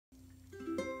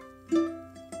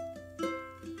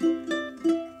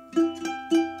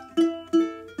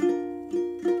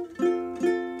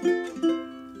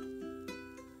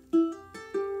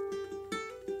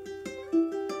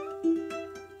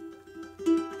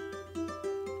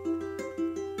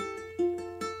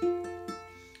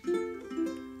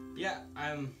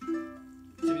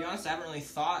honest, I haven't really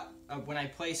thought of when I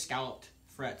play scalloped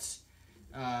frets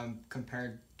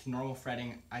compared to normal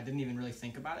fretting. I didn't even really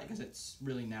think about it because it's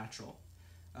really natural.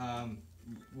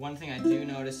 One thing I do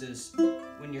notice is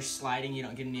when you're sliding, you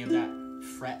don't get any of that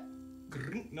fret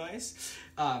noise,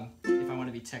 if I want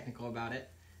to be technical about it.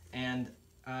 And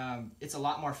it's a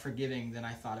lot more forgiving than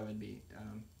I thought it would be.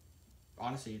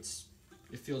 Honestly,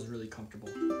 it feels really comfortable.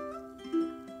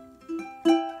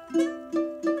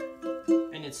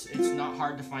 And it's not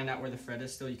hard to find out where the fret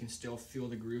is still. You can still feel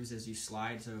the grooves as you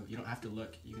slide, so you don't have to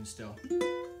look. You can still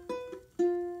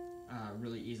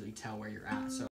really easily tell where you're at. So